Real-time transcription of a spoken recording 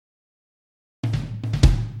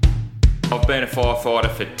I've been a firefighter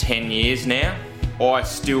for 10 years now. I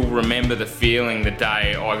still remember the feeling the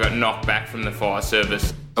day I got knocked back from the fire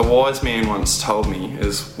service. A wise man once told me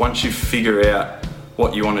is once you figure out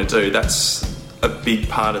what you want to do, that's a big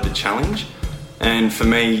part of the challenge. And for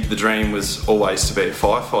me, the dream was always to be a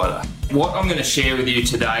firefighter. What I'm going to share with you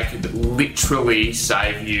today could literally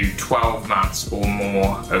save you 12 months or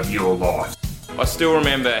more of your life. I still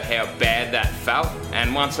remember how bad that felt,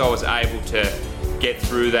 and once I was able to get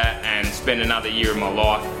through that and spend another year of my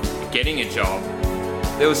life getting a job,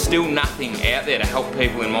 there was still nothing out there to help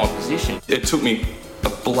people in my position. It took me a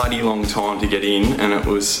bloody long time to get in, and it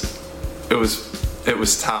was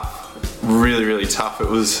tough, really, really tough. It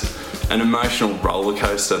was an emotional roller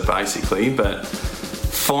coaster basically, but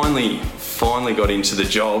finally got into the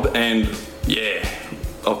job, and yeah,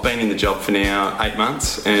 I've been in the job for now 8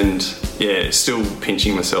 months, and yeah, still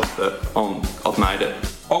pinching myself that I've made it.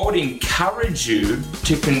 I would encourage you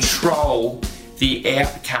to control the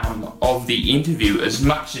outcome of the interview as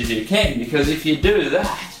much as you can, because if you do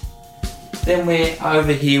that, then we're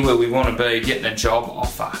over here where we want to be, getting a job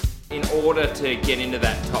offer. In order to get into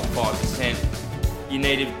that top 5%, you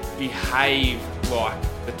need to behave like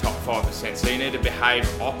the top 5%. So you need to behave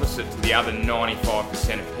opposite to the other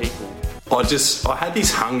 95% of people. I had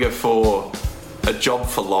this hunger for a job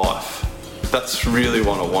for life. That's really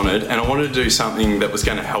what I wanted, and I wanted to do something that was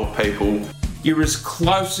going to help people. You're as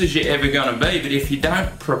close as you're ever going to be, but if you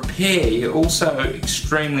don't prepare, you're also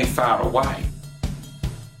extremely far away.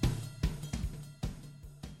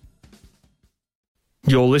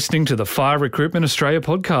 You're listening to the Fire Recruitment Australia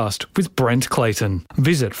podcast with Brent Clayton.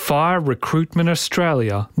 Visit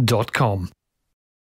firerecruitmentaustralia.com.